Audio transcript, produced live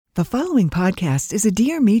The following podcast is a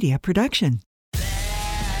Dear Media production.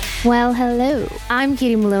 Well, hello. I'm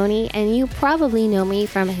Katie Maloney, and you probably know me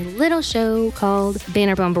from a little show called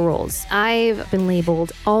Banner Bumper Rolls. I've been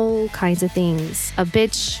labeled all kinds of things: a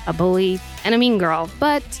bitch, a bully, and a mean girl.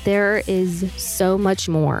 But there is so much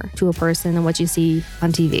more to a person than what you see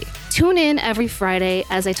on TV. Tune in every Friday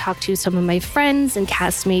as I talk to some of my friends and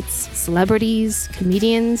castmates, celebrities,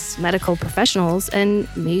 comedians, medical professionals, and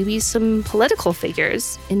maybe some political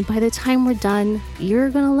figures. And by the time we're done,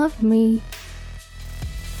 you're gonna love me.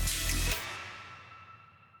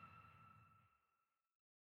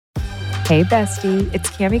 Hey bestie, it's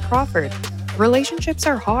Cammie Crawford. Relationships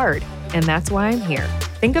are hard, and that's why I'm here.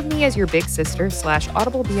 Think of me as your big sister /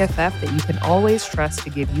 audible BFF that you can always trust to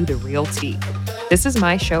give you the real tea. This is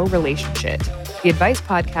my show, Relationship, the advice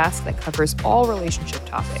podcast that covers all relationship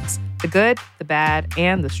topics: the good, the bad,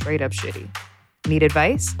 and the straight up shitty. Need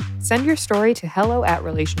advice? Send your story to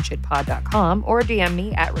hello@relationshippod.com or DM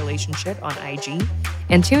me at relationship on IG,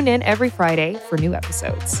 and tune in every Friday for new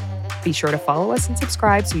episodes. Be sure to follow us and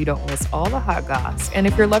subscribe so you don't miss all the hot goss. And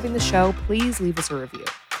if you're loving the show, please leave us a review.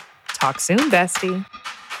 Talk soon, bestie.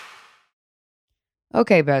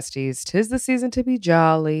 Okay, besties, 'tis the season to be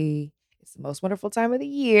jolly. It's the most wonderful time of the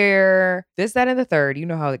year. This, that, and the third. You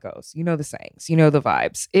know how it goes. You know the sayings. You know the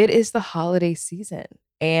vibes. It is the holiday season.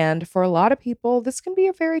 And for a lot of people, this can be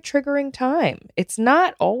a very triggering time. It's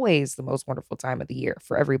not always the most wonderful time of the year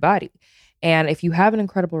for everybody. And if you have an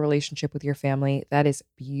incredible relationship with your family, that is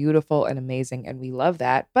beautiful and amazing, and we love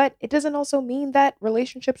that. But it doesn't also mean that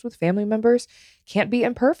relationships with family members can't be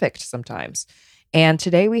imperfect sometimes. And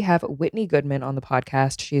today we have Whitney Goodman on the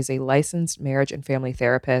podcast. She is a licensed marriage and family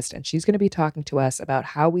therapist, and she's going to be talking to us about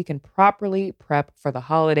how we can properly prep for the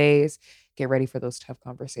holidays, get ready for those tough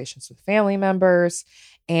conversations with family members,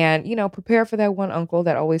 and, prepare for that one uncle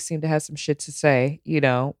that always seemed to have some shit to say.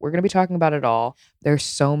 We're going to be talking about it all. There's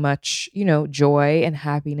so much, joy and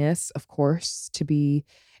happiness, of course, to be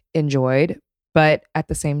enjoyed. But at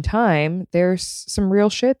the same time, there's some real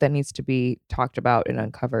shit that needs to be talked about and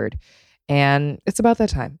uncovered. And it's about that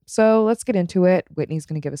time. So let's get into it. Whitney's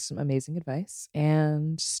going to give us some amazing advice,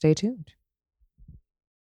 and stay tuned.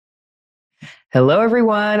 Hello,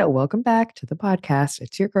 everyone. Welcome back to the podcast.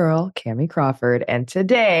 It's your girl, Cammie Crawford. And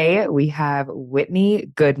today we have Whitney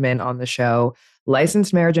Goodman on the show,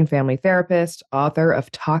 licensed marriage and family therapist, author of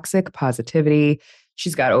Toxic Positivity.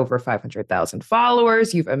 She's got over 500,000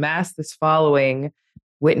 followers. You've amassed this following.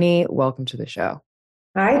 Whitney, welcome to the show.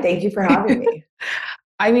 Hi, thank you for having me.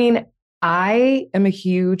 I mean, I am a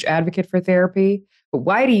huge advocate for therapy, but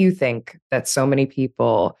why do you think that so many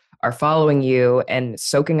people are following you and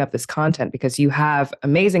soaking up this content? Because you have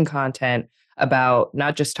amazing content about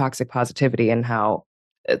not just toxic positivity and how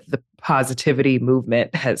the positivity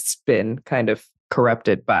movement has been kind of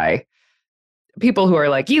corrupted by people who are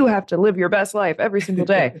like, you have to live your best life every single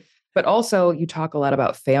day. But also you talk a lot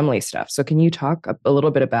about family stuff. So can you talk a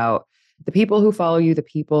little bit about the people who follow you, the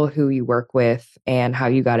people who you work with, and how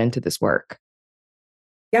you got into this work?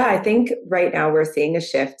 Yeah, I think right now we're seeing a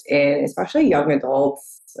shift in especially young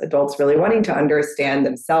adults really wanting to understand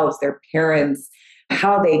themselves, their parents,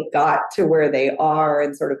 how they got to where they are,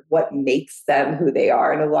 and sort of what makes them who they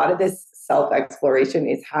are. And a lot of this self-exploration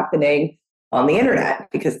is happening on the internet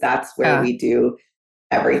because that's where we do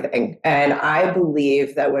everything. And I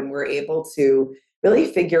believe that when we're able to really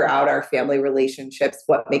figure out our family relationships,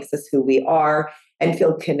 what makes us who we are, and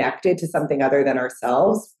feel connected to something other than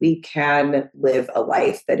ourselves, we can live a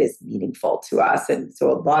life that is meaningful to us. And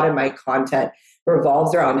so a lot of my content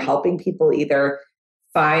revolves around helping people either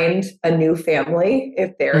find a new family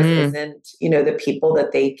if theirs isn't, the people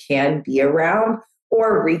that they can be around,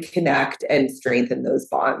 or reconnect and strengthen those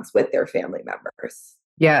bonds with their family members.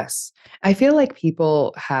 Yes. I feel like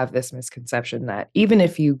people have this misconception that even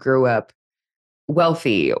if you grew up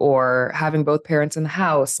wealthy or having both parents in the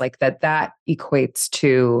house, like that equates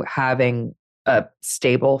to having a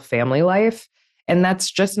stable family life. And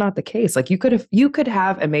that's just not the case. Like you could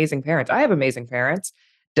have amazing parents. I have amazing parents.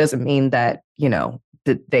 Doesn't mean that,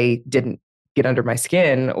 that they didn't get under my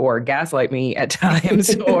skin or gaslight me at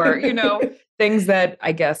times or, things that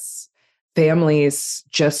I guess families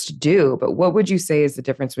just do. But what would you say is the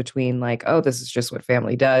difference between like, oh, this is just what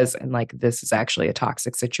family does, and like, this is actually a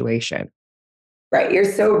toxic situation? Right.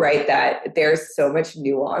 You're so right that there's so much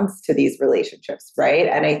nuance to these relationships, right?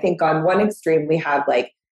 And I think on one extreme, we have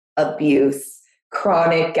like abuse,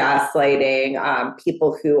 chronic gaslighting,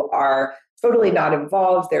 people who are totally not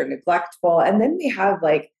involved, they're neglectful. And then we have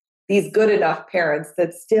like these good enough parents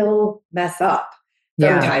that still mess up.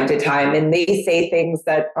 from Yeah. time to time, and they say things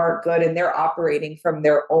that aren't good, and they're operating from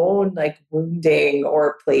their own like wounding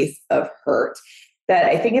or place of hurt, that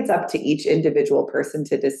I think it's up to each individual person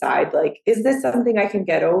to decide, like, is this something I can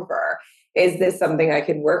get over? Is this something I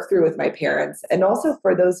can work through with my parents? And also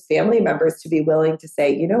for those family members to be willing to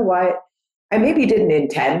say, you know what, I maybe didn't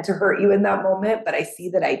intend to hurt you in that moment, but I see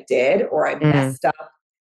that I did, or I Mm. messed up.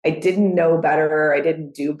 I didn't know better. I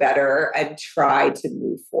didn't do better, and try to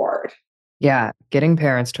move forward. Yeah. Getting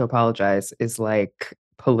parents to apologize is like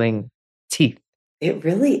pulling teeth. It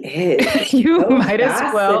really is. It's You so might as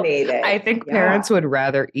well. I fascinating. think Yeah. parents would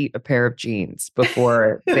rather eat a pair of jeans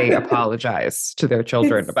before they apologize to their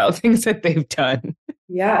children It's about things that they've done.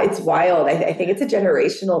 Yeah, it's wild. I think it's a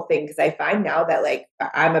generational thing because I find now that like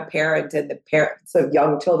I'm a parent and the parents of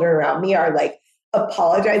young children around me are like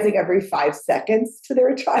apologizing every 5 seconds to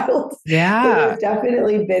their child. So Yeah. there's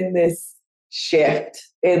definitely been this shift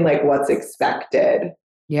in like what's expected.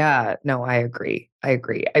 Yeah. No, I agree. I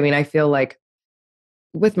agree. I mean, I feel like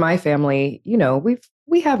with my family, you know,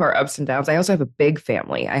 we have our ups and downs. I also have a big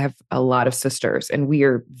family. I have a lot of sisters and we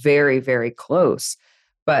are very, very close.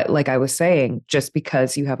 But like I was saying, just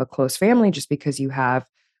because you have a close family, just because you have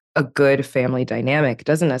a good family dynamic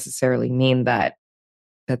doesn't necessarily mean that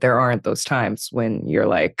there aren't those times when you're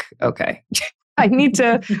like, okay, I need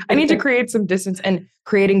to create some distance, and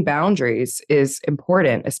creating boundaries is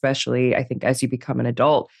important, especially I think as you become an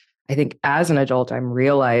adult. I think as an adult I'm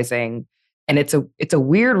realizing, and it's a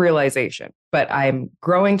weird realization, but I'm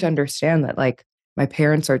growing to understand that like my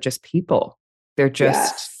parents are just people. They're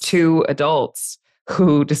just Yes. two adults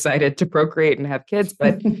who decided to procreate and have kids,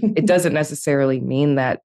 but it doesn't necessarily mean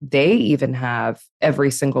that they even have every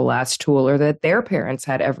single last tool or that their parents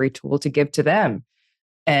had every tool to give to them.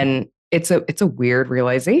 And it's a weird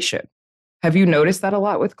realization. Have you noticed that a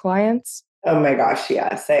lot with clients? Oh my gosh,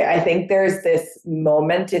 yes. I think there's this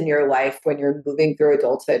moment in your life when you're moving through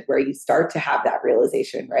adulthood where you start to have that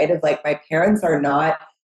realization, right? Of like, my parents are not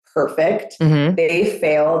perfect. Hmm. They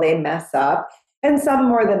fail, they mess up, and some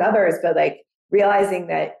more than others, but like realizing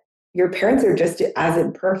that your parents are just as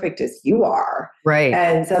imperfect as you are. Right.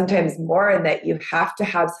 And sometimes more, and that you have to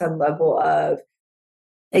have some level of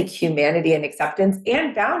like humanity and acceptance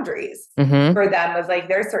and boundaries Hmm. for them of like,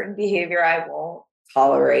 there's certain behavior I won't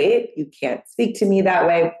tolerate. You can't speak to me that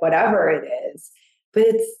way, whatever it is. But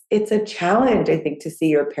it's a challenge, I think, to see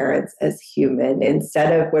your parents as human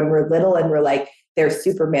instead of when we're little and we're like, they're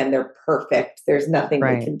Superman, they're perfect. There's nothing they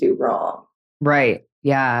Right. can do wrong. Right.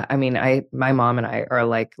 Yeah. I mean, my mom and I are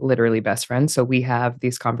like literally best friends. So we have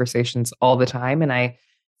these conversations all the time. And I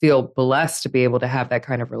feel blessed to be able to have that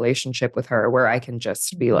kind of relationship with her where I can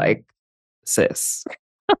just be Mhm. like, sis,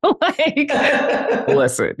 like,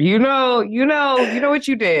 listen, you know what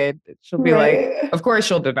you did. She'll be like, Right. of course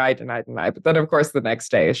she'll deny. But then of course the next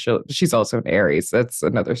day she's also an Aries. That's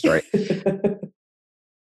another story.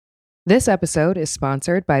 This episode is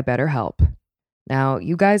sponsored by BetterHelp. Now,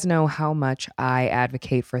 you guys know how much I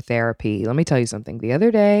advocate for therapy. Let me tell you something. The other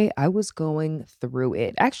day, I was going through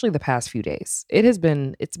it. Actually, the past few days. It's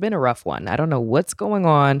been a rough one. I don't know what's going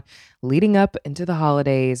on leading up into the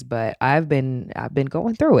holidays, but I've been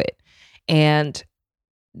going through it. And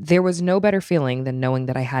there was no better feeling than knowing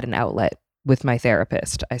that I had an outlet with my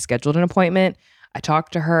therapist. I scheduled an appointment, I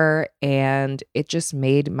talked to her, and it just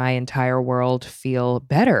made my entire world feel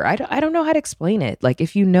better. I don't know how to explain it. Like,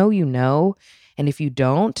 if you know, you know. And if you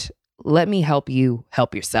don't, let me help you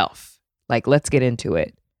help yourself. Like, let's get into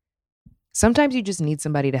it. Sometimes you just need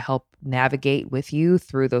somebody to help navigate with you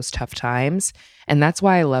through those tough times. And that's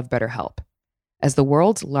why I love BetterHelp. As the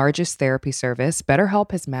world's largest therapy service,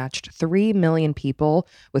 BetterHelp has matched 3 million people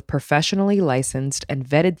with professionally licensed and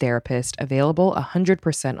vetted therapists available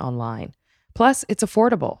 100% online. Plus, it's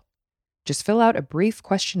affordable. Just fill out a brief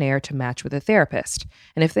questionnaire to match with a therapist.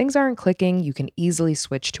 And if things aren't clicking, you can easily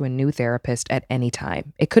switch to a new therapist at any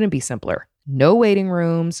time. It couldn't be simpler. No waiting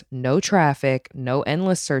rooms, no traffic, no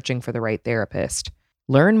endless searching for the right therapist.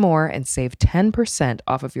 Learn more and save 10%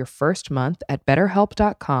 off of your first month at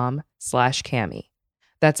betterhelp.com/Cami.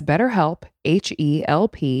 That's BetterHelp,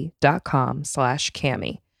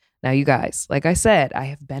 HELP.com/Cami. Now, you guys, like I said, I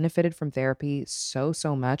have benefited from therapy so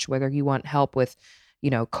much, whether you want help with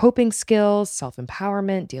coping skills,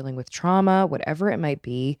 self-empowerment, dealing with trauma, whatever it might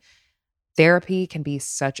be. Therapy can be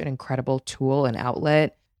such an incredible tool and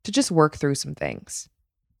outlet to just work through some things.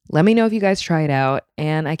 Let me know if you guys try it out,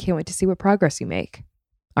 and I can't wait to see what progress you make.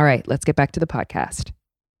 All right, let's get back to the podcast.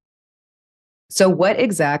 So what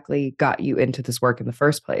exactly got you into this work in the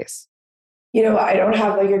first place? I don't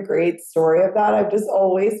have like a great story of that. I've just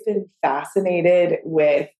always been fascinated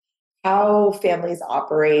with how families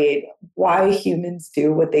operate, why humans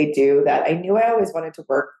do what they do, that I knew I always wanted to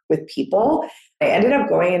work with people. I ended up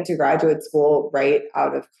going into graduate school right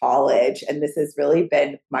out of college, and this has really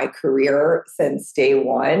been my career since day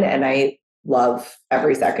one. And I love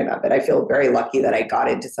every second of it. I feel very lucky that I got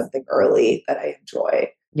into something early that I enjoy.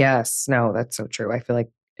 Yes, no, that's so true. I feel like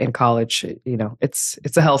in college, it's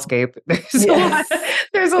a hellscape. Yes.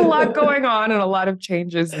 There's a lot going on and a lot of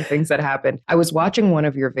changes and things that happen. I was watching one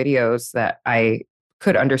of your videos that I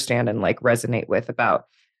could understand and like resonate with about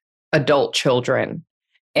adult children.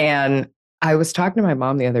 And I was talking to my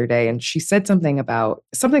mom the other day and she said something about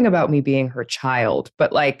me being her child,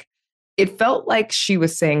 but like it felt like she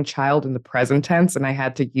was saying child in the present tense and I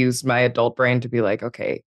had to use my adult brain to be like,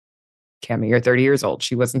 okay, Cami, you're 30 years old.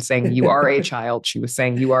 She wasn't saying you are a child. She was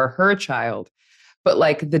saying you are her child. But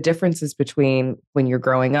like the differences between when you're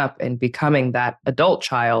growing up and becoming that adult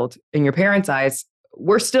child in your parents' eyes,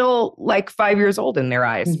 we're still like 5 years old in their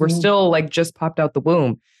eyes. We're still like just popped out the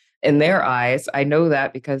womb in their eyes. I know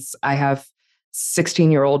that because I have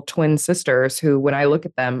 16-year-old twin sisters who, when I look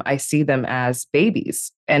at them, I see them as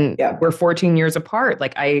babies and Yeah. we're 14 years apart.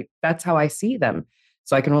 That's how I see them.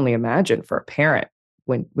 So I can only imagine for a parent,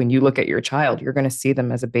 when you look at your child, you're going to see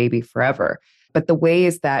them as a baby forever. But the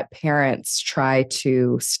ways that parents try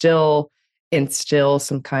to still instill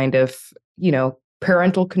some kind of,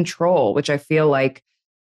 parental control, which I feel like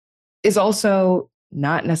is also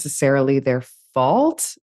not necessarily their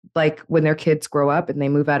fault. Like when their kids grow up and they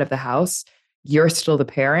move out of the house, you're still the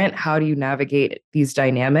parent. How do you navigate these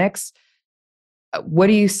dynamics? What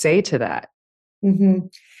do you say to that? Mm-hmm.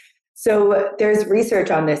 So there's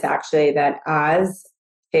research on this actually, that as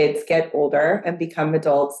kids get older and become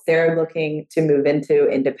adults, they're looking to move into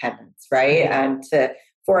independence, right? And to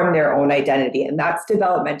form their own identity. And that's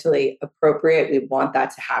developmentally appropriate. We want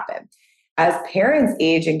that to happen. As parents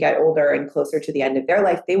age and get older and closer to the end of their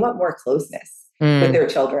life, they want more closeness with their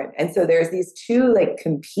children. And so there's these two like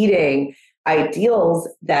competing ideals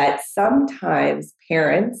that sometimes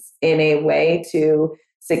parents, in a way to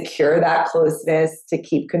secure that closeness, to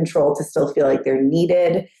keep control, to still feel like they're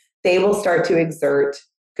needed, they will start to exert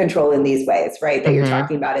control in these ways, right? That you're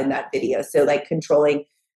talking about in that video. So like controlling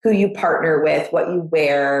who you partner with, what you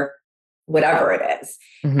wear, whatever it is.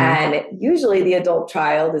 And usually the adult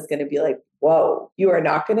child is going to be like, whoa, you are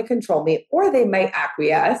not going to control me. Or they might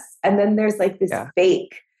acquiesce. And then there's like this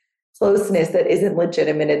fake closeness that isn't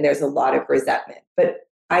legitimate. And there's a lot of resentment. But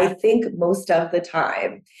I think most of the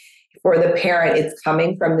time for the parent, it's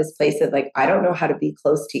coming from this place of like, I don't know how to be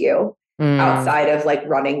close to you outside of like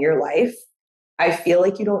running your life. I feel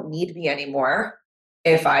like you don't need me anymore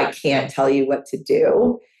if I can't tell you what to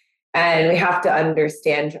do. And we have to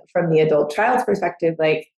understand from the adult child's perspective,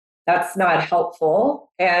 like that's not helpful.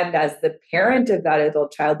 And as the parent of that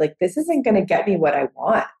adult child, like this isn't going to get me what I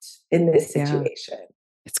want in this situation.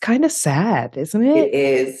 It's kind of sad, isn't it? It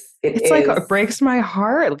is. It's like it breaks my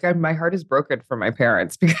heart. Like my heart is broken for my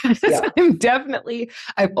parents because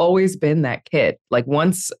I've always been that kid. Like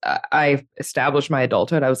once I established my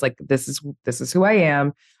adulthood, I was like, this is who I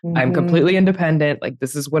am. I'm completely independent. Like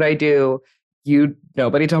this is what I do.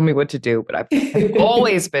 Nobody told me what to do, but I've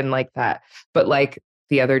always been like that. But like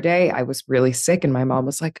the other day I was really sick and my mom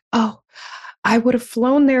was like, oh, I would have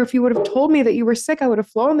flown there. If you would have told me that you were sick, I would have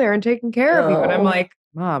flown there and taken care of you. And I'm like,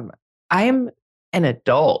 Mom, I am an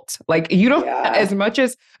adult. Like you don't as much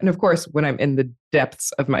as, and of course, when I'm in the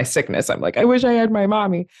depths of my sickness, I'm like, I wish I had my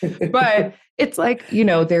mommy. But it's like,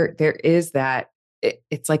 there is that,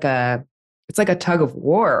 it's like a tug of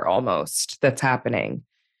war almost that's happening.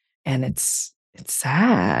 And it's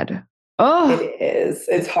sad. Oh, it is.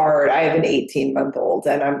 It's hard. I have an 18-month-old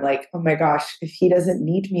and I'm like, oh my gosh, if he doesn't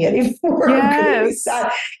need me anymore, I'm going to be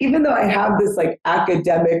sad. Even though I have this like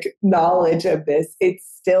academic knowledge of this, it's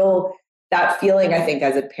still that feeling, I think,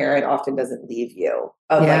 as a parent often doesn't leave you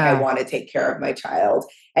of like, I want to take care of my child.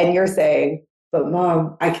 And you're saying, but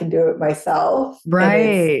mom, I can do it myself. Right.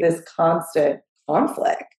 And it's this constant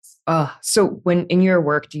conflict. So when in your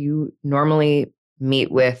work, do you normally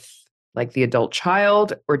meet with like the adult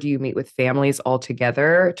child, or do you meet with families all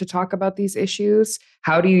together to talk about these issues?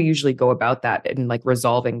 How do you usually go about that and like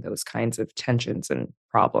resolving those kinds of tensions and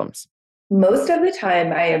problems? Most of the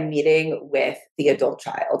time I am meeting with the adult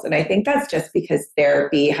child. And I think that's just because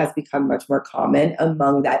therapy has become much more common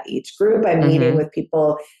among that age group. I'm meeting with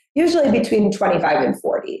people usually between 25 and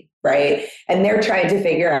 40, right? And they're trying to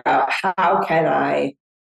figure out how can I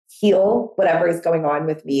heal whatever is going on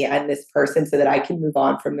with me and this person so that I can move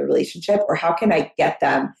on from the relationship, or how can I get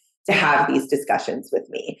them to have these discussions with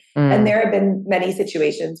me? And there have been many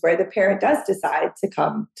situations where the parent does decide to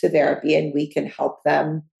come to therapy and we can help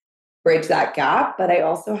them bridge that gap. But I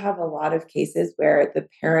also have a lot of cases where the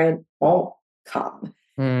parent won't come.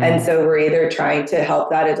 And so we're either trying to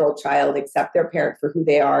help that adult child accept their parent for who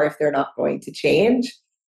they are if they're not going to change,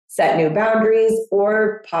 set new boundaries,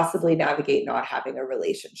 or possibly navigate not having a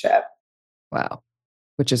relationship. Wow.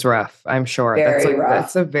 Which is rough, I'm sure. Very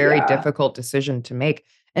That's rough. a very Yeah. difficult decision to make.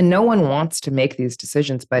 And no one wants to make these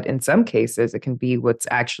decisions, but in some cases, it can be what's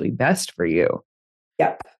actually best for you.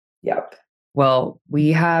 Yep. Yep. Well,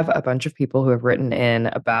 we have a bunch of people who have written in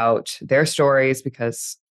about their stories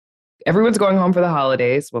because everyone's going home for the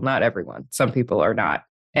holidays. Well, not everyone. Some people are not.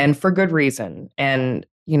 And for good reason. And,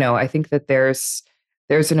 I think that there's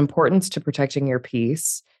an importance to protecting your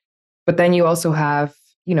peace. But then you also have,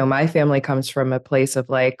 my family comes from a place of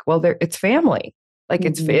like, well, it's family. Like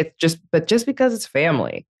but just because it's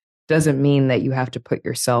family doesn't mean that you have to put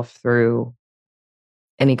yourself through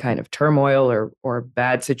any kind of turmoil or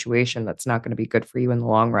bad situation that's not going to be good for you in the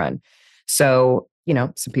long run. So,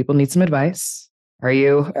 some people need some advice. Are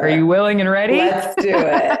you willing and ready? Let's do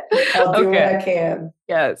it. I'll do what I can.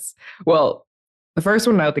 Yes. Well, the first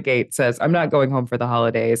one out the gate says, I'm not going home for the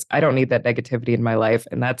holidays. I don't need that negativity in my life.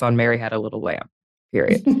 And that's on Mary Had a Little Lamb,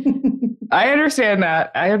 period. I understand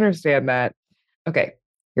that. Okay,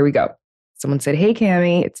 here we go. Someone said, hey,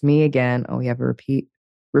 Cammie, it's me again. Oh, we have a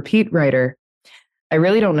repeat writer. I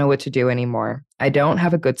really don't know what to do anymore. I don't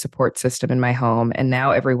have a good support system in my home, and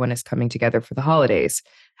now everyone is coming together for the holidays.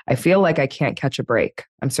 I feel like I can't catch a break.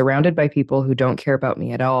 I'm surrounded by people who don't care about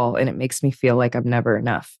me at all, and it makes me feel like I'm never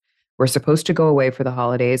enough. We're supposed to go away for the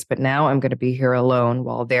holidays, but now I'm going to be here alone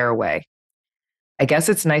while they're away. I guess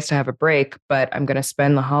it's nice to have a break, but I'm going to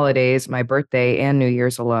spend the holidays, my birthday, and New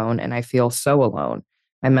Year's alone, and I feel so alone.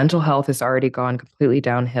 My mental health has already gone completely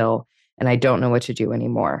downhill, and I don't know what to do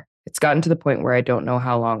anymore. It's gotten to the point where I don't know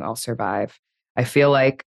how long I'll survive. I feel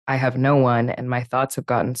like I have no one, and my thoughts have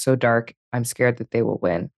gotten so dark, I'm scared that they will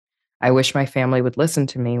win. I wish my family would listen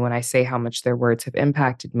to me when I say how much their words have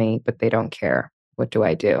impacted me, but they don't care. What do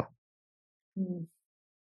I do?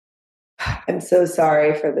 I'm so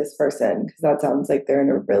sorry for this person because that sounds like they're in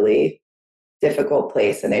a really difficult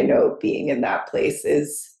place. And I know being in that place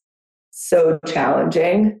is so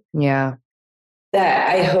challenging. Yeah. That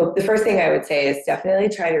I hope the first thing I would say is definitely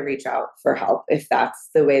try to reach out for help if that's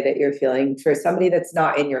the way that you're feeling for somebody that's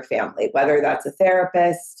not in your family, whether that's a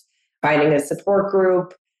therapist, finding a support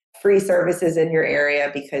group, free services in your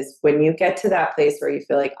area. Because when you get to that place where you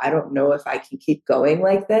feel like, I don't know if I can keep going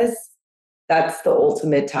like this, that's the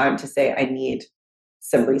ultimate time to say, I need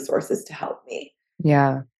some resources to help me.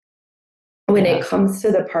 Yeah. When it comes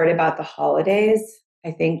to the part about the holidays,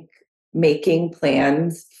 I think making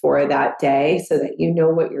plans for that day so that you know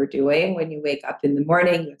what you're doing when you wake up in the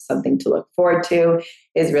morning, you have something to look forward to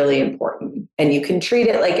is really important. And you can treat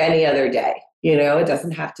it like any other day. It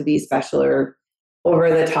doesn't have to be special or over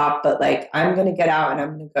the top, but like, I'm going to get out and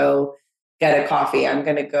I'm going to go get a coffee. I'm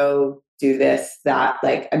going to go do this, that,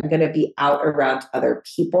 like, I'm going to be out around other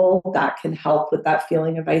people that can help with that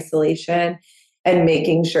feeling of isolation. And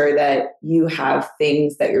making sure that you have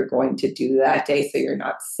things that you're going to do that day so you're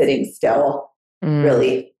not sitting still,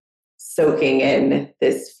 really soaking in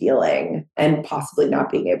this feeling and possibly not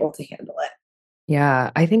being able to handle it. Yeah,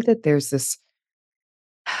 I think that there's this,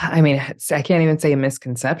 I can't even say a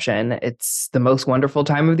misconception. It's the most wonderful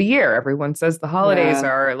time of the year. Everyone says the holidays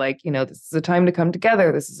are like, this is a time to come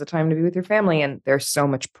together. This is a time to be with your family. And there's so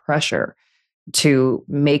much pressure to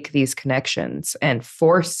make these connections and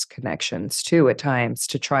force connections too at times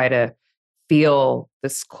to try to feel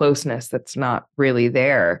this closeness that's not really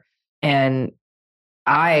there. And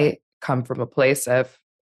I come from a place of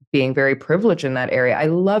being very privileged in that area. I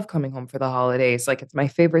love coming home for the holidays. Like, it's my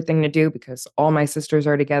favorite thing to do because all my sisters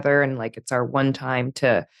are together and like it's our one time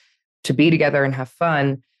to be together and have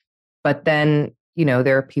fun. But then,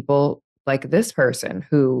 there are people like this person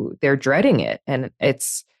who they're dreading it, and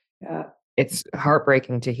it's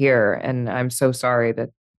heartbreaking to hear. And I'm so sorry that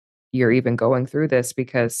you're even going through this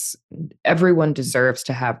because everyone deserves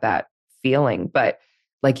to have that feeling. But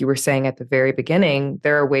like you were saying at the very beginning,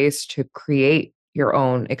 there are ways to create your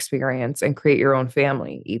own experience and create your own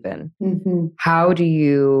family even. How do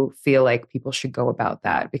you feel like people should go about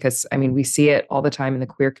that? Because we see it all the time in the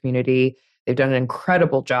queer community. They've done an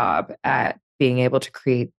incredible job at being able to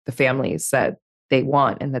create the families that they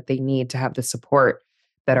want and that they need to have the support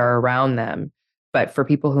that are around them. But for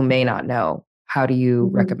people who may not know, how do you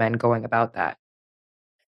recommend going about that?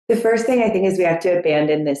 The first thing I think is we have to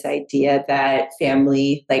abandon this idea that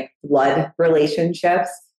family, like blood relationships,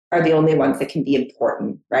 are the only ones that can be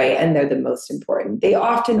important, right? And they're the most important. They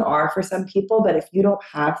often are for some people, but if you don't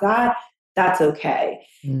have that, that's okay.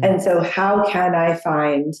 And so how can I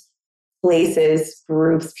find places,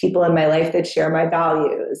 groups, people in my life that share my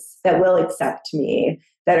values, that will accept me,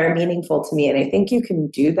 that are meaningful to me. And I think you can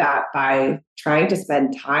do that by trying to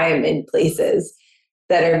spend time in places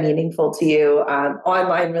that are meaningful to you.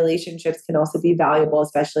 Online relationships can also be valuable,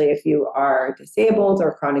 especially if you are disabled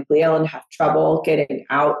or chronically ill and have trouble getting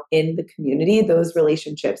out in the community. Those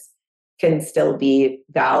relationships can still be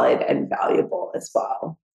valid and valuable as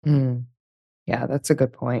well. Mm. Yeah, that's a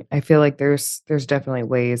good point. I feel like there's definitely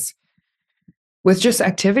ways with just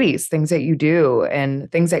activities, things that you do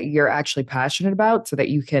and things that you're actually passionate about so that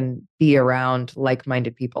you can be around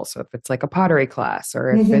like-minded people. So if it's like a pottery class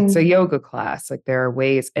or if it's a yoga class, like there are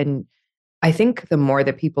ways. And I think the more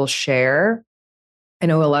that people share, I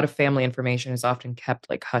know a lot of family information is often kept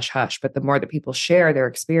like hush hush, but the more that people share their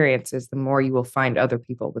experiences, the more you will find other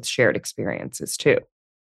people with shared experiences too.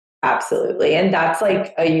 Absolutely. And that's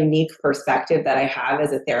like a unique perspective that I have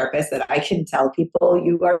as a therapist, that I can tell people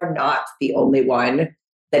you are not the only one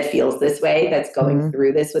that feels this way, that's going Mhm.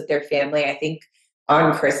 through this with their family. I think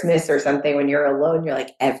on Christmas or something, when you're alone, you're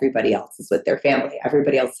like, everybody else is with their family.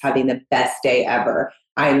 Everybody else is having the best day ever.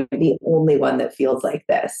 I'm the only one that feels like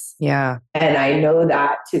this. Yeah. And I know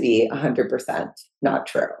that to be 100% not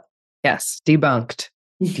true. Yes. Debunked.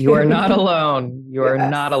 You are not alone. You are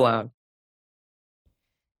Yes. not alone.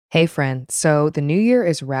 Hey, friend. So the new year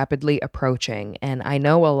is rapidly approaching, and I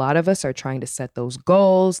know a lot of us are trying to set those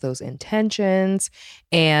goals, those intentions,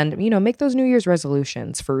 and, make those New Year's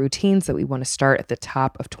resolutions for routines that we want to start at the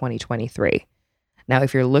top of 2023. Now,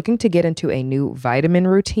 if you're looking to get into a new vitamin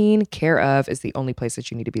routine, Care of is the only place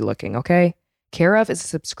that you need to be looking, okay? Care of is a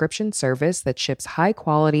subscription service that ships high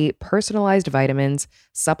quality, personalized vitamins,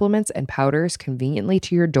 supplements, and powders conveniently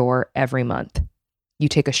to your door every month. You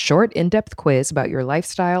take a short, in-depth quiz about your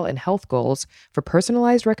lifestyle and health goals for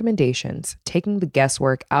personalized recommendations, taking the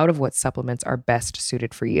guesswork out of what supplements are best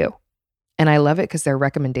suited for you. And I love it because their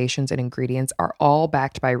recommendations and ingredients are all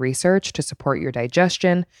backed by research to support your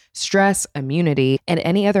digestion, stress, immunity, and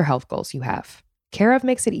any other health goals you have. Care of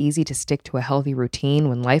makes it easy to stick to a healthy routine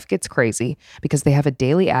when life gets crazy because they have a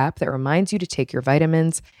daily app that reminds you to take your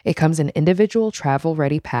vitamins. It comes in individual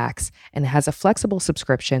travel-ready packs and has a flexible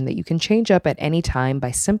subscription that you can change up at any time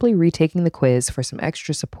by simply retaking the quiz for some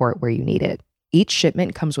extra support where you need it. Each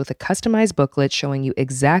shipment comes with a customized booklet showing you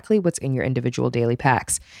exactly what's in your individual daily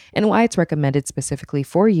packs and why it's recommended specifically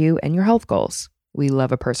for you and your health goals. We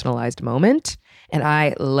love a personalized moment, and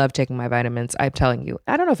I love taking my vitamins. I'm telling you,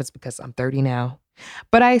 I don't know if it's because I'm 30 now,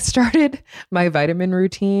 but I started my vitamin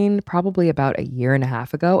routine probably about a year and a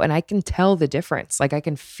half ago, and I can tell the difference. Like I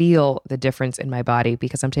can feel the difference in my body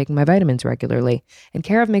because I'm taking my vitamins regularly, and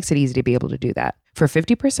Care of makes it easy to be able to do that. For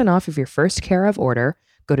 50% off of your first Care of order,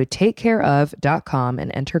 go to takecareof.com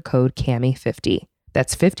and enter code CAMI50.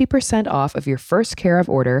 That's 50% off of your first Care of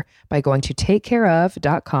order by going to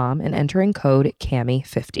takecareof.com and entering code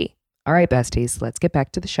CAMI50. All right, besties, let's get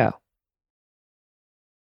back to the show.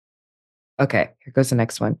 Okay, here goes the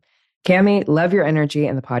next one. Cami, love your energy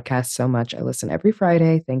and the podcast so much. I listen every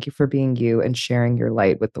Friday. Thank you for being you and sharing your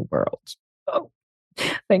light with the world. Oh,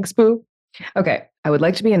 thanks, Boo. Okay, I would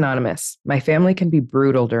like to be anonymous. My family can be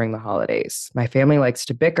brutal during the holidays. My family likes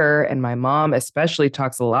to bicker, and my mom especially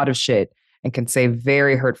talks a lot of shit and can say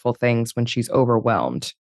very hurtful things when she's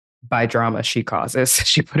overwhelmed by drama she causes.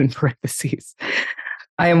 She put in parentheses.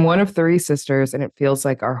 I am one of 3 sisters, and it feels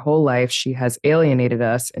like our whole life she has alienated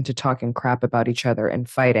us into talking crap about each other and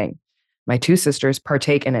fighting. My 2 sisters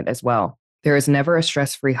partake in it as well. There is never a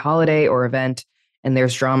stress-free holiday or event, and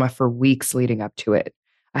there's drama for weeks leading up to it.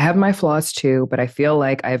 I have my flaws too, but I feel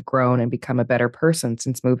like I have grown and become a better person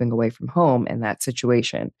since moving away from home in that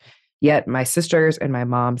situation. Yet my sisters and my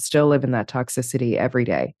mom still live in that toxicity every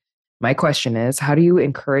day. My question is, how do you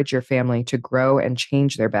encourage your family to grow and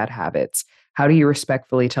change their bad habits? How do you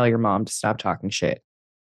respectfully tell your mom to stop talking shit?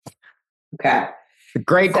 Okay.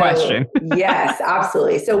 Great question. Yes,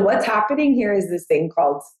 absolutely. So what's happening here is this thing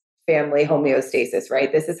called family homeostasis,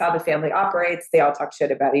 right? This is how the family operates. They all talk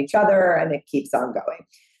shit about each other and it keeps on going.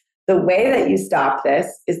 The way that you stop this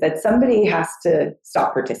is that somebody has to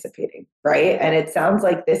stop participating, right? And it sounds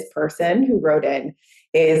like this person who wrote in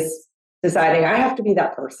is deciding, I have to be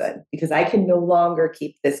that person because I can no longer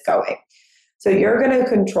keep this going. So you're going to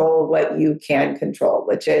control what you can control,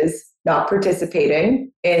 which is not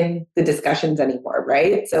participating in the discussions anymore,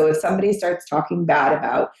 right? So if somebody starts talking bad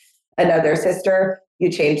about another sister,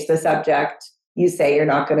 you change the subject, you say you're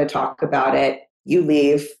not going to talk about it, you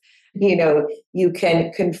leave. You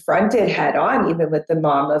can confront it head on, even with the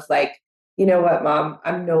mom of like, you know what, mom,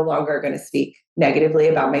 I'm no longer going to speak negatively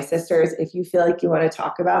about my sisters. If you feel like you want to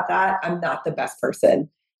talk about that, I'm not the best person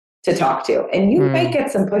to talk to. And you might Mm,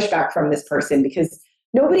 get some pushback from this person because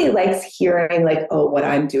nobody likes hearing like, oh, what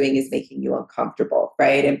I'm doing is making you uncomfortable,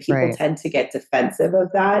 right? And people right. tend to get defensive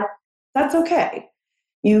of that. That's okay.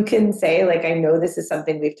 You can say, like, I know this is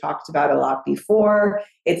something we've talked about a lot before.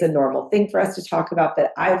 It's a normal thing for us to talk about,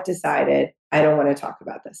 but I've decided I don't want to talk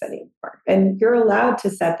about this anymore. And you're allowed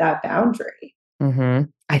to set that boundary.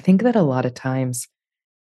 I think that a lot of times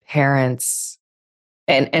parents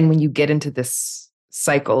and when you get into this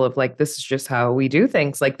cycle of like this is just how we do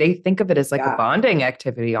things, like they think of it as like a Yeah. bonding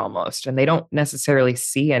activity almost, and they don't necessarily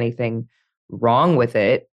see anything wrong with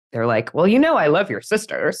it. They're like, well, I love your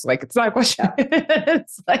sisters. Like, it's not a question. Yeah.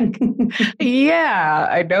 It's like, yeah,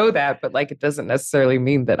 I know that, but like, it doesn't necessarily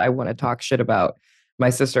mean that I want to talk shit about my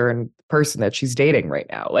sister and the person that she's dating right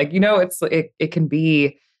now. Like, it can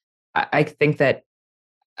be, I think that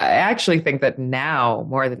I actually think that now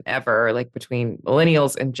more than ever, like between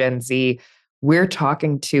millennials and Gen Z, we're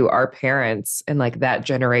talking to our parents and like that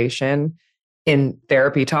generation in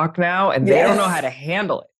therapy talk now, and they don't know how Yes. to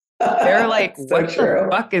handle it. They're like, So what the true.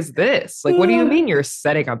 fuck is this? Like, what do you mean you're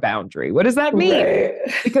setting a boundary? What does that mean? Right.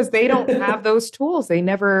 Because they don't have those tools. They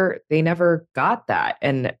never got that.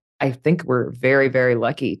 And I think we're very, very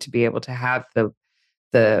lucky to be able to have the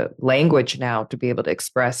language now to be able to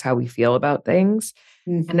express how we feel about things.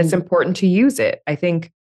 And it's Mhm. important to use it. I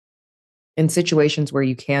think in situations where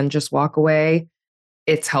you can just walk away,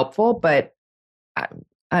 it's helpful, but I,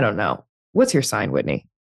 I don't know. What's your sign, Whitney?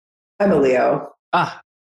 I'm a Leo. Ah,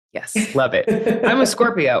 yes, love it. I'm a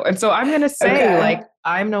Scorpio. And so I'm going to say, Okay. like,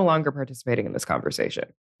 I'm no longer participating in this conversation.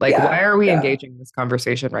 Like, why Yeah. are we Yeah. engaging in this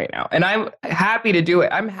conversation right now? And I'm happy to do it.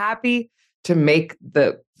 I'm happy to make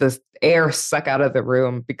the air suck out of the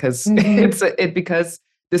room because Mhm. because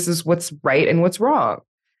this is what's right and what's wrong.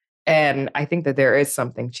 And I think that there is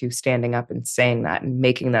something to standing up and saying that and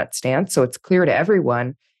making that stance. So it's clear to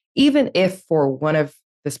everyone, even if for one of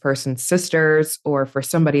this person's sisters or for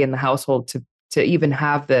somebody in the household to even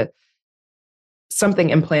have the something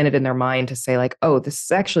implanted in their mind to say, like, oh, this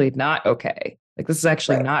is actually not okay. Like this is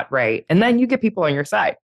actually Right. not right. And then you get people on your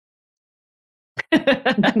side.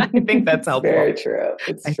 I think that's It's very helpful. true.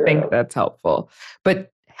 It's I think true. that's helpful.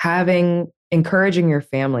 But encouraging your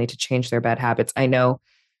family to change their bad habits. I know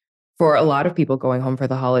for a lot of people going home for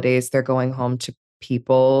the holidays, they're going home to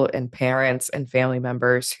people and parents and family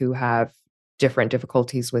members who have different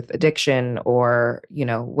difficulties with addiction or,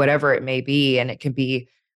 whatever it may be. And it can be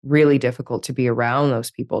really difficult to be around those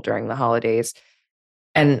people during the holidays.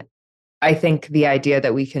 And I think the idea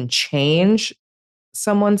that we can change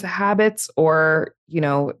someone's habits or,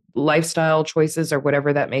 lifestyle choices or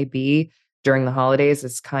whatever that may be during the holidays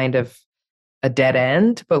is kind of a dead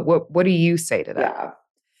end. But what do you say to that? Yeah.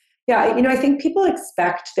 Yeah, I think people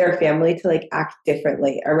expect their family to like act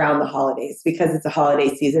differently around the holidays because it's a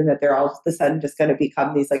holiday season that they're all of a sudden just going to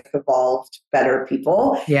become these like evolved, better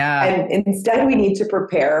people. Yeah. And instead, we need to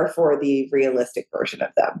prepare for the realistic version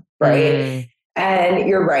of them, right? Mm, And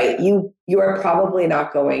you're right. You are probably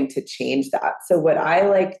not going to change that. So what I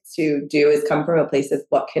like to do is come from a place of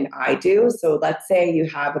what can I do? So let's say you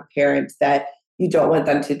have a parent that you don't want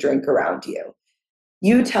them to drink around you.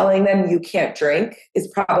 You telling them you can't drink is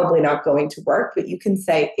probably not going to work, but you can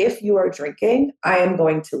say, if you are drinking, I am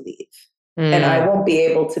going to leave and I mm, won't be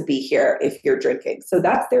able to be here if you're drinking. So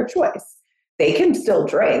that's their choice. They can still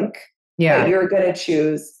drink, but yeah. you're going to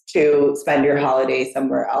choose to spend your holiday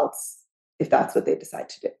somewhere else if that's what they decide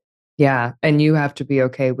to do. Yeah. And you have to be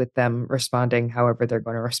okay with them responding however they're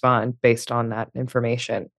going to respond based on that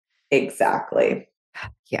information. Exactly.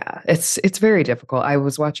 Yeah. It's very difficult. I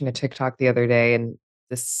was watching a TikTok the other day and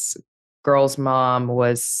this girl's mom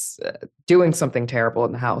was doing something terrible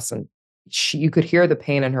in the house and you could hear the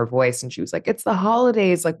pain in her voice and she was like, it's the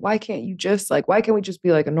holidays. Like, why can't we just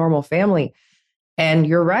be like a normal family? And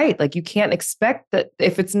you're right. Like, you can't expect that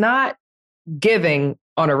if it's not giving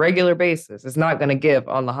on a regular basis is not going to give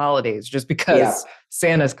on the holidays just because Yep.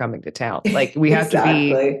 Santa's coming to town. Like we have to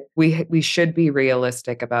be Exactly. we should be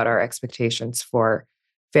realistic about our expectations for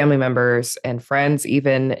family members and friends,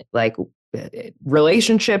 even like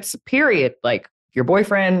relationships, period. Like your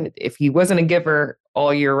boyfriend, if he wasn't a giver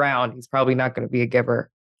all year round, he's probably not going to be a giver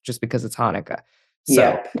just because it's Hanukkah.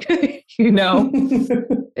 So, Yep. you know,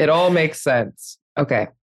 it all makes sense. Okay.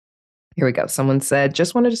 Here we go. Someone said,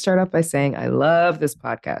 just wanted to start off by saying, I love this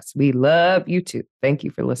podcast. We love you too. Thank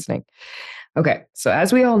you for listening. Okay. So,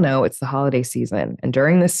 as we all know, it's the holiday season. And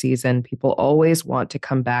during this season, people always want to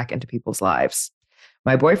come back into people's lives.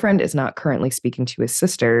 My boyfriend is not currently speaking to his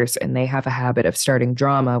sisters, and they have a habit of starting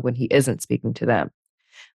drama when he isn't speaking to them.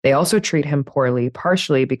 They also treat him poorly,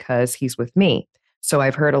 partially because he's with me, So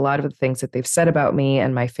I've heard a lot of the things that they've said about me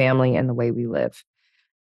and my family and the way we live.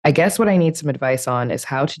 I guess what I need some advice on is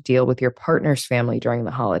how to deal with your partner's family during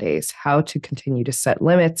the holidays, how to continue to set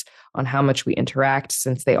limits on how much we interact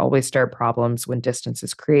since they always start problems when distance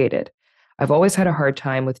is created. I've always had a hard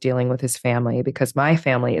time with dealing with his family because my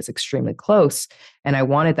family is extremely close, and I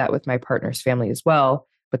wanted that with my partner's family as well,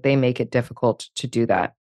 but they make it difficult to do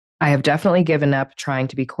that. I have definitely given up trying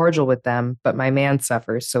to be cordial with them, but my man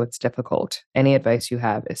suffers, so it's difficult. Any advice you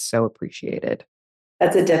have is so appreciated.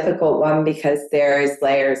 That's a difficult one because there's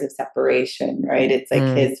layers of separation, right? It's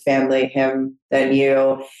like his family, him, then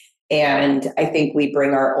you. And I think we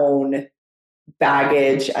bring our own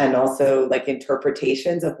baggage and also like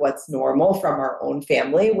interpretations of what's normal from our own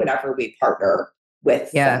family whenever we partner with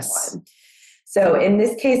someone. So in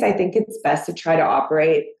this case, I think it's best to try to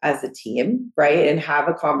operate as a team, right? And have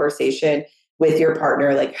a conversation with your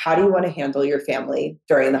partner. Like, how do you want to handle your family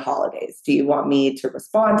during the holidays? Do you want me to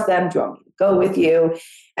respond to them? Do you want me to go with you?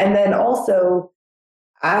 And then also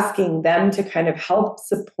asking them to kind of help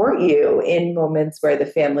support you in moments where the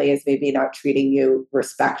family is maybe not treating you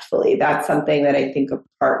respectfully. That's something that I think a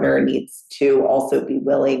partner needs to also be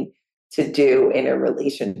willing to do in a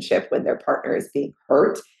relationship when their partner is being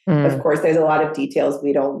hurt. Of course, there's a lot of details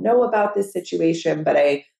we don't know about this situation, but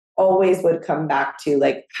I always would come back to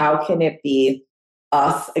like, how can it be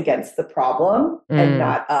us against the problem and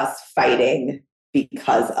not us fighting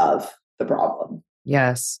because of the problem?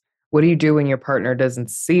 Yes. What do you do when your partner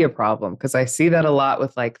doesn't see a problem? Because I see that a lot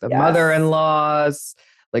with like the mother-in-laws.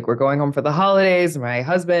 Like, we're going home for the holidays. My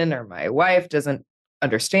husband or my wife doesn't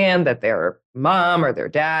understand that their mom or their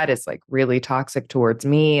dad is like really toxic towards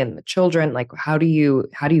me and the children. Like, how do you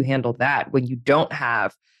handle that when you don't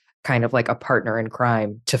have kind of like a partner in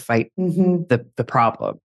crime to fight the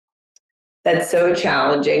problem? That's so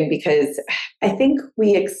challenging because I think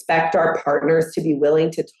we expect our partners to be willing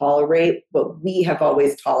to tolerate what we have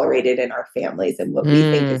always tolerated in our families and what we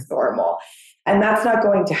think is normal. And that's not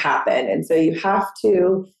going to happen. And so you have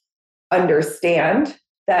to understand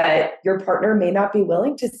that your partner may not be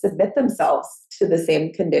willing to submit themselves to the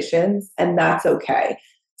same conditions, and that's okay.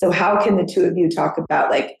 So how can the two of you talk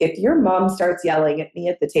about, like, if your mom starts yelling at me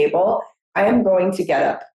at the table, I am going to get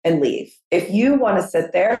up and leave. If you want to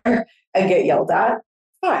sit there and get yelled at,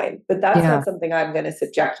 fine. But that's not something I'm going to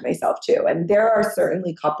subject myself to. And there are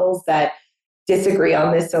certainly couples that disagree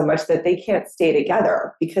on this so much that they can't stay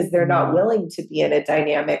together because they're not willing to be in a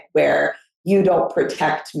dynamic where you don't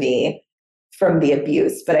protect me from the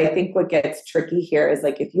abuse. But I think what gets tricky here is,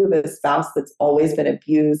 like, if you have a spouse that's always been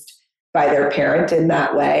abused by their parent in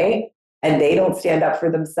that way and they don't stand up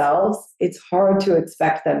for themselves, it's hard to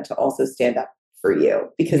expect them to also stand up for you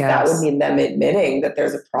because that would mean them admitting that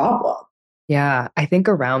there's a problem. Yeah, I think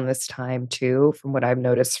around this time too, from what I've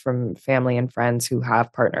noticed from family and friends who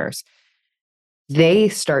have partners, they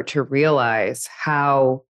start to realize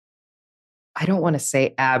how, I don't want to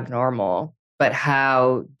say abnormal, but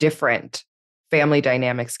how different family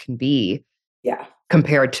dynamics can be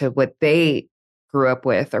compared to what they grew up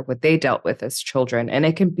with or what they dealt with as children. And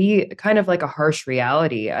it can be kind of like a harsh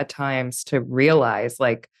reality at times to realize,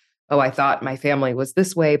 like, oh, I thought my family was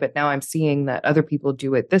this way, but now I'm seeing that other people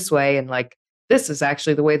do it this way. And like, this is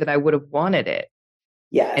actually the way that I would have wanted it.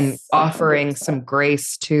 Yes. And offering some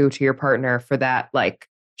grace to your partner for that, like,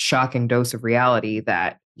 shocking dose of reality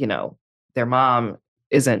that, you know, their mom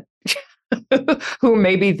isn't who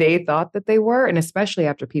maybe they thought that they were. And especially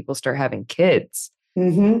after people start having kids,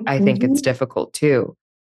 I think it's difficult too.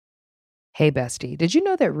 Hey, bestie, did you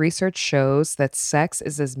know that research shows that sex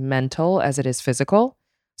is as mental as it is physical?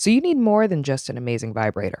 So you need more than just an amazing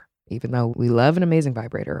vibrator, even though we love an amazing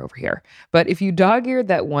vibrator over here. But if you dog-eared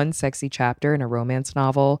that one sexy chapter in a romance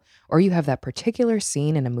novel, or you have that particular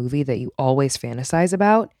scene in a movie that you always fantasize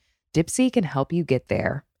about, Dipsea can help you get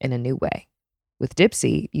there in a new way. With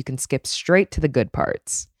Dipsea, you can skip straight to the good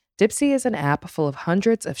parts. Dipsea is an app full of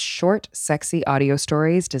hundreds of short, sexy audio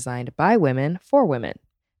stories designed by women for women.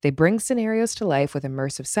 They bring scenarios to life with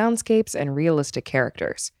immersive soundscapes and realistic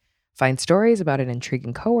characters. Find stories about an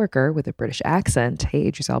intriguing coworker with a British accent, hey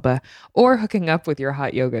Idris Elba, or hooking up with your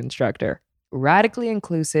hot yoga instructor. Radically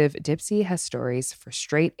inclusive, Dipsea has stories for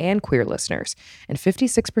straight and queer listeners, and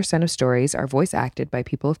 56% of stories are voice acted by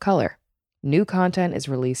people of color. New content is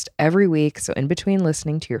released every week, so in between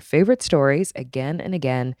listening to your favorite stories again and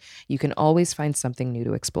again, you can always find something new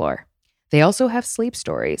to explore. They also have sleep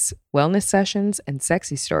stories, wellness sessions, and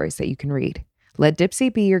sexy stories that you can read. Let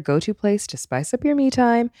Dipsea be your go-to place to spice up your me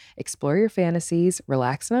time, explore your fantasies,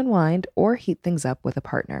 relax and unwind, or heat things up with a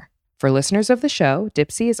partner. For listeners of the show,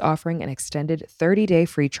 Dipsea is offering an extended 30-day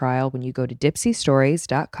free trial when you go to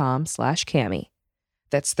dipseastories.com/Cami.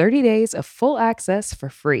 That's 30 days of full access for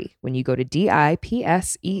free when you go to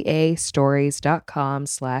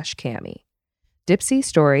dipseastories.com/Cami.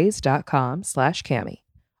 dipseastories.com/Cami.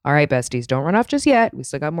 All right, besties, don't run off just yet. We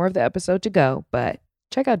still got more of the episode to go, but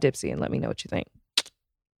check out Dipsea and let me know what you think.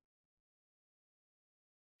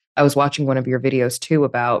 I was watching one of your videos too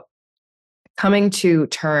about coming to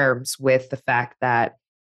terms with the fact that,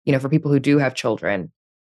 for people who do have children,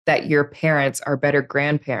 that your parents are better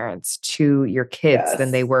grandparents to your kids than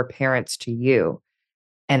they were parents to you,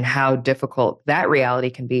 and how difficult that reality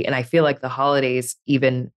can be. And I feel like the holidays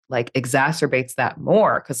even like exacerbates that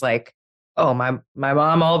more because oh, my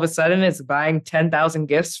mom all of a sudden is buying 10,000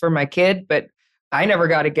 gifts for my kid, but I never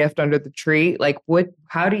got a gift under the tree. Like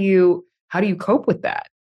how do you cope with that?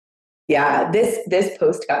 Yeah, this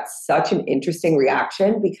post got such an interesting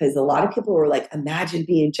reaction because a lot of people were like, imagine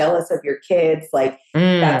being jealous of your kids. Like,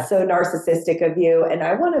 that's so narcissistic of you. And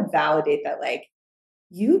I want to validate that,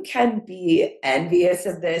 you can be envious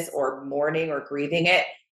of this or mourning or grieving it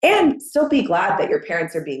and still be glad that your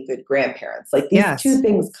parents are being good grandparents. Like, these two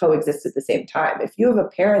things coexist at the same time. If you have a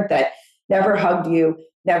parent that never hugged you,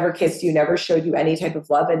 never kissed you, never showed you any type of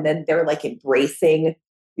love, and then they're like embracing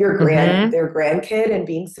their grandkid and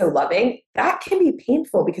being so loving, that can be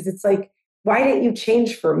painful because it's like, why didn't you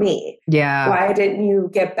change for me? Yeah. Why didn't you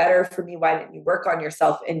get better for me? Why didn't you work on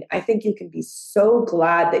yourself? And I think you can be so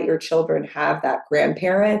glad that your children have that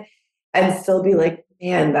grandparent and still be like,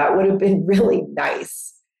 man, that would have been really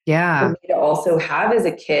nice for me to also have as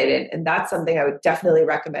a kid. And that's something I would definitely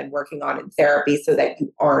recommend working on in therapy so that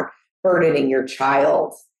you aren't burdening your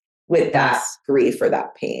child with that grief or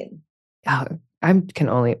that pain. Oh,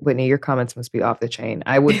 Whitney, your comments must be off the chain.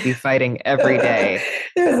 I would be fighting every day.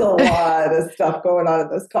 There's a lot of stuff going on in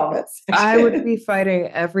those comments section. I would be fighting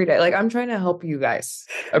every day. Like, I'm trying to help you guys.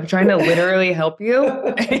 I'm trying to literally help you.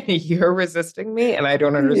 And you're resisting me. And I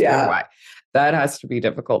don't understand why. That has to be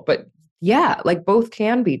difficult. But yeah, like both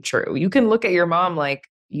can be true. You can look at your mom like,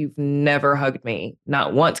 you've never hugged me,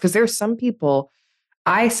 not once. Because there's some people,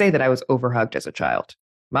 I say that I was overhugged as a child.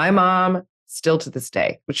 My mom, still to this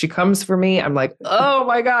day, when she comes for me, I'm like, oh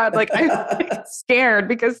my God, like I'm scared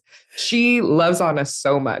because she loves on us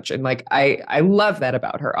so much. And like, I love that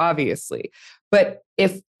about her, obviously. But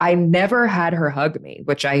if I never had her hug me,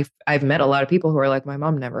 which I've met a lot of people who are like, my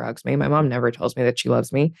mom never hugs me. My mom never tells me that she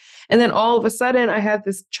loves me. And then all of a sudden I have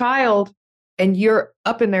this child and you're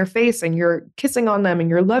up in their face and you're kissing on them and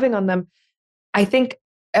you're loving on them. I think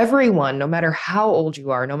everyone, no matter how old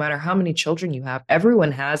you are, no matter how many children you have,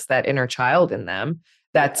 everyone has that inner child in them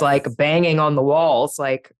that's like banging on the walls.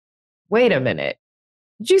 Like, wait a minute.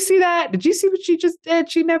 Did you see that? Did you see what she just did?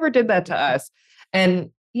 She never did that to us.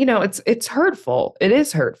 And, it's hurtful. It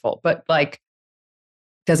is hurtful. But like,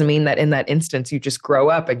 doesn't mean that in that instance, you just grow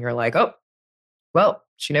up and you're like, oh, well,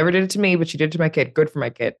 she never did it to me, but she did it to my kid. Good for my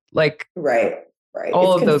kid. Like, right.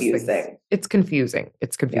 All of those things. It's confusing.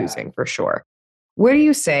 It's confusing for sure. Where do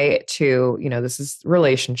you say to, this is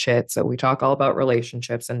relationships. So we talk all about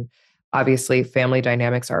relationships and obviously family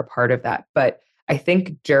dynamics are a part of that. But I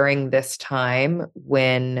think during this time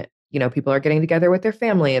when, people are getting together with their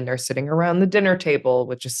family and they're sitting around the dinner table,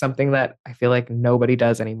 which is something that I feel like nobody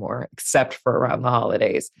does anymore, except for around the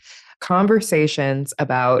holidays, conversations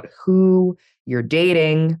about who you're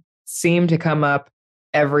dating seem to come up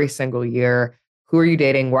every single year. Who are you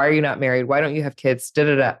dating? Why are you not married? Why don't you have kids?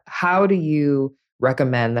 Da-da-da. How do you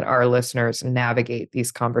recommend that our listeners navigate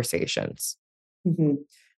these conversations? Mm-hmm.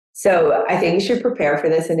 So I think you should prepare for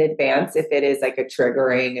this in advance if it is like a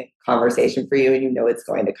triggering conversation for you and you know it's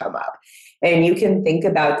going to come up. And you can think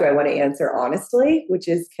about, do I want to answer honestly, which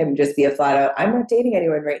can just be a flat out, I'm not dating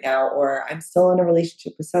anyone right now, or I'm still in a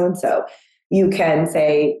relationship with so-and-so. You can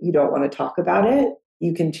say you don't want to talk about it.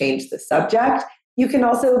 You can change the subject. You can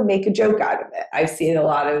also make a joke out of it. I've seen a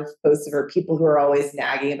lot of posts of people who are always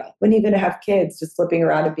nagging about, when are you going to have kids? Just flipping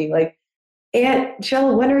around and being like, Aunt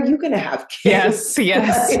Jill, when are you going to have kids?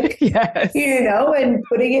 Yes. Yes. And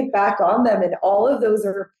putting it back on them. And all of those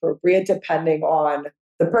are appropriate depending on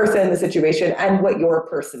the person, the situation, and what your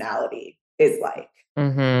personality is like.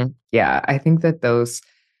 Mm-hmm. Yeah, I think that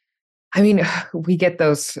we get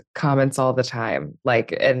those comments all the time,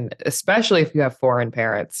 and especially if you have foreign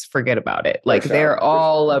parents, forget about it. Like they're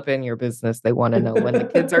all up in your business. They want to know when the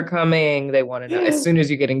kids are coming. They want to know as soon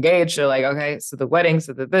as you get engaged, they're like, okay, so the wedding,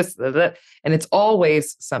 so the this, the that. And it's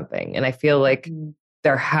always something. And I feel like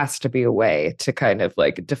there has to be a way to kind of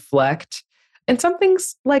like deflect. And some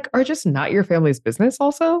things are just not your family's business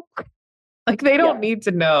also. Like they don't need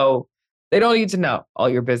to know. They don't need to know all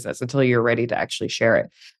your business until you're ready to actually share it.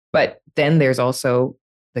 But then there's also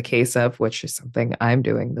the case of, which is something I'm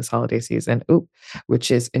doing this holiday season,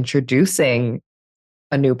 which is introducing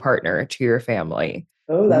a new partner to your family.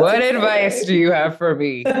 Oh, that's what exciting. advice do you have for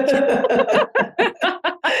me?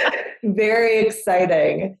 Very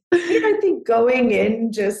exciting. I think going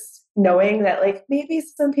in just knowing that like maybe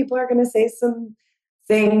some people are going to say some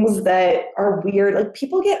things that are weird. Like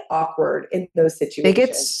people get awkward in those situations. They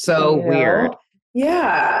get so weird.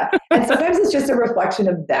 Yeah. And sometimes it's just a reflection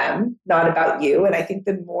of them, not about you. And I think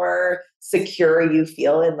the more secure you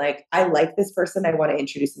feel in like, I like this person, I want to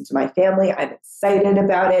introduce them to my family, I'm excited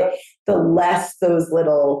about it, the less those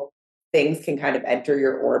little things can kind of enter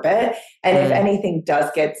your orbit. And if anything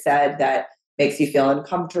does get said that makes you feel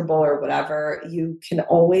uncomfortable or whatever, you can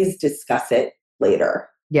always discuss it later.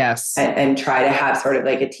 Yes. And try to have sort of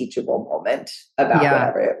like a teachable moment about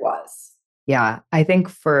whatever it was. Yeah. I think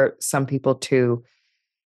for some people too,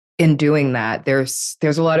 in doing that, there's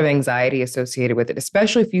a lot of anxiety associated with it,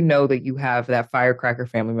 especially if you know that you have that firecracker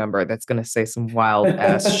family member that's going to say some wild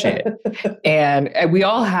ass shit. And we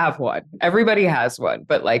all have one. Everybody has one,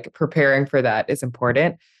 but like preparing for that is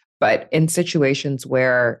important. But in situations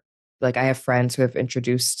where like I have friends who have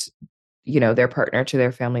introduced their partner to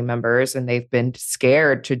their family members and they've been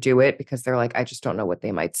scared to do it because they're like, I just don't know what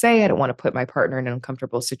they might say. I don't want to put my partner in an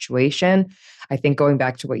uncomfortable situation. I think going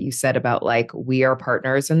back to what you said about like, we are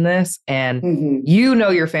partners in this and you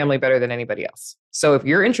know your family better than anybody else. So if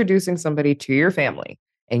you're introducing somebody to your family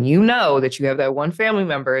and you know that you have that one family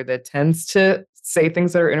member that tends to say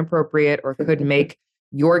things that are inappropriate or could make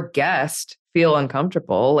your guest feel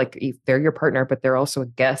uncomfortable, like if they're your partner, but they're also a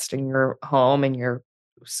guest in your home and your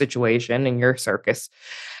situation in your circus,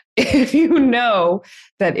 if you know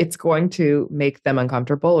that it's going to make them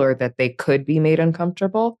uncomfortable or that they could be made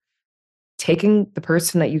uncomfortable, taking the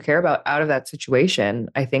person that you care about out of that situation,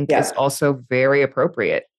 I think is also very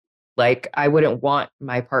appropriate. Like I wouldn't want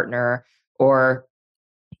my partner or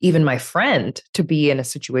even my friend to be in a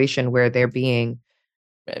situation where they're being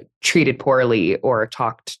treated poorly or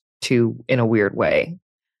talked to in a weird way.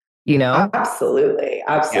 Absolutely.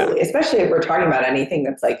 Absolutely. Yeah. Especially if we're talking about anything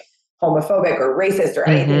that's like homophobic or racist or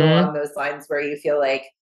anything along those lines where you feel like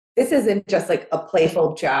this isn't just like a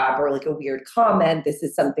playful jab or like a weird comment. This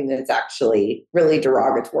is something that's actually really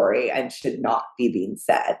derogatory and should not be being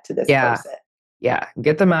said to this person. Yeah.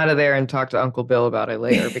 Get them out of there and talk to Uncle Bill about it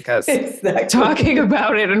later because talking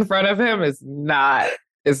about it in front of him is not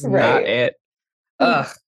it. Ugh.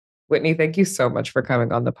 Whitney, thank you so much for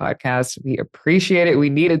coming on the podcast. We appreciate it. We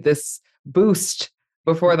needed this boost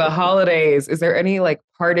before the holidays. Is there any like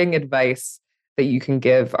parting advice that you can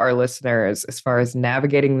give our listeners as far as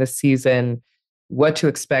navigating this season, what to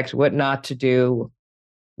expect, what not to do?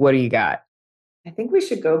 What do you got? I think we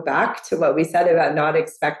should go back to what we said about not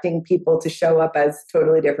expecting people to show up as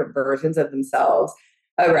totally different versions of themselves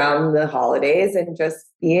around the holidays and just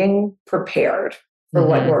being prepared for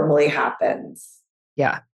what normally happens.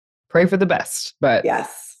 Yeah. Pray for the best, but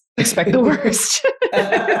expect the worst.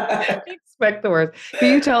 Expect the worst.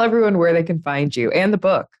 Can you tell everyone where they can find you and the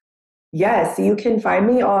book? Yes, you can find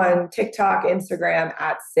me on TikTok, Instagram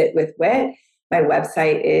at Sit With Wit. My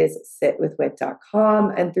website is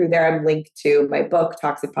sitwithwit.com. And through there, I'm linked to my book,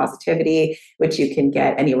 Toxic Positivity, which you can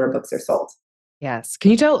get anywhere books are sold. Yes.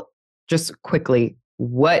 Can you tell just quickly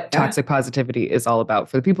what toxic positivity is all about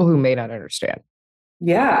for the people who may not understand?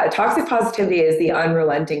 Yeah, toxic positivity is the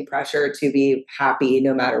unrelenting pressure to be happy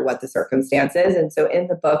no matter what the circumstances. And so in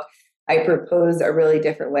the book, I propose a really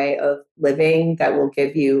different way of living that will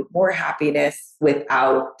give you more happiness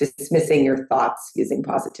without dismissing your thoughts using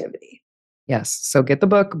positivity. Yes. So get the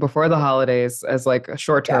book before the holidays as like a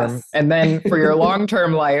short term. And then for your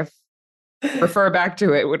long-term life, refer back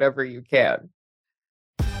to it whenever you can.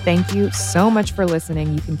 Thank you so much for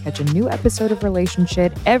listening. You can catch a new episode of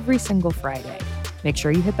Relationship every single Friday. Make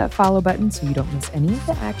sure you hit that follow button so you don't miss any of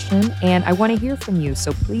the action. And I want to hear from you.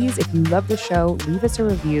 So please, if you love the show, leave us a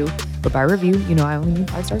review. But by review, I only mean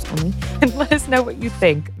 5 stars only. And let us know what you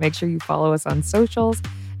think. Make sure you follow us on socials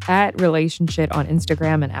at Relationship on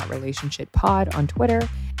Instagram and at Relationship Pod on Twitter.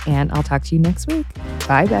 And I'll talk to you next week.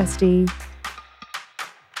 Bye, bestie.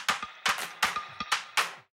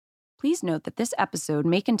 Please note that this episode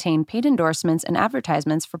may contain paid endorsements and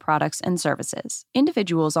advertisements for products and services.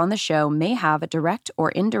 Individuals on the show may have a direct or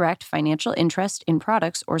indirect financial interest in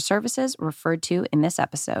products or services referred to in this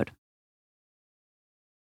episode.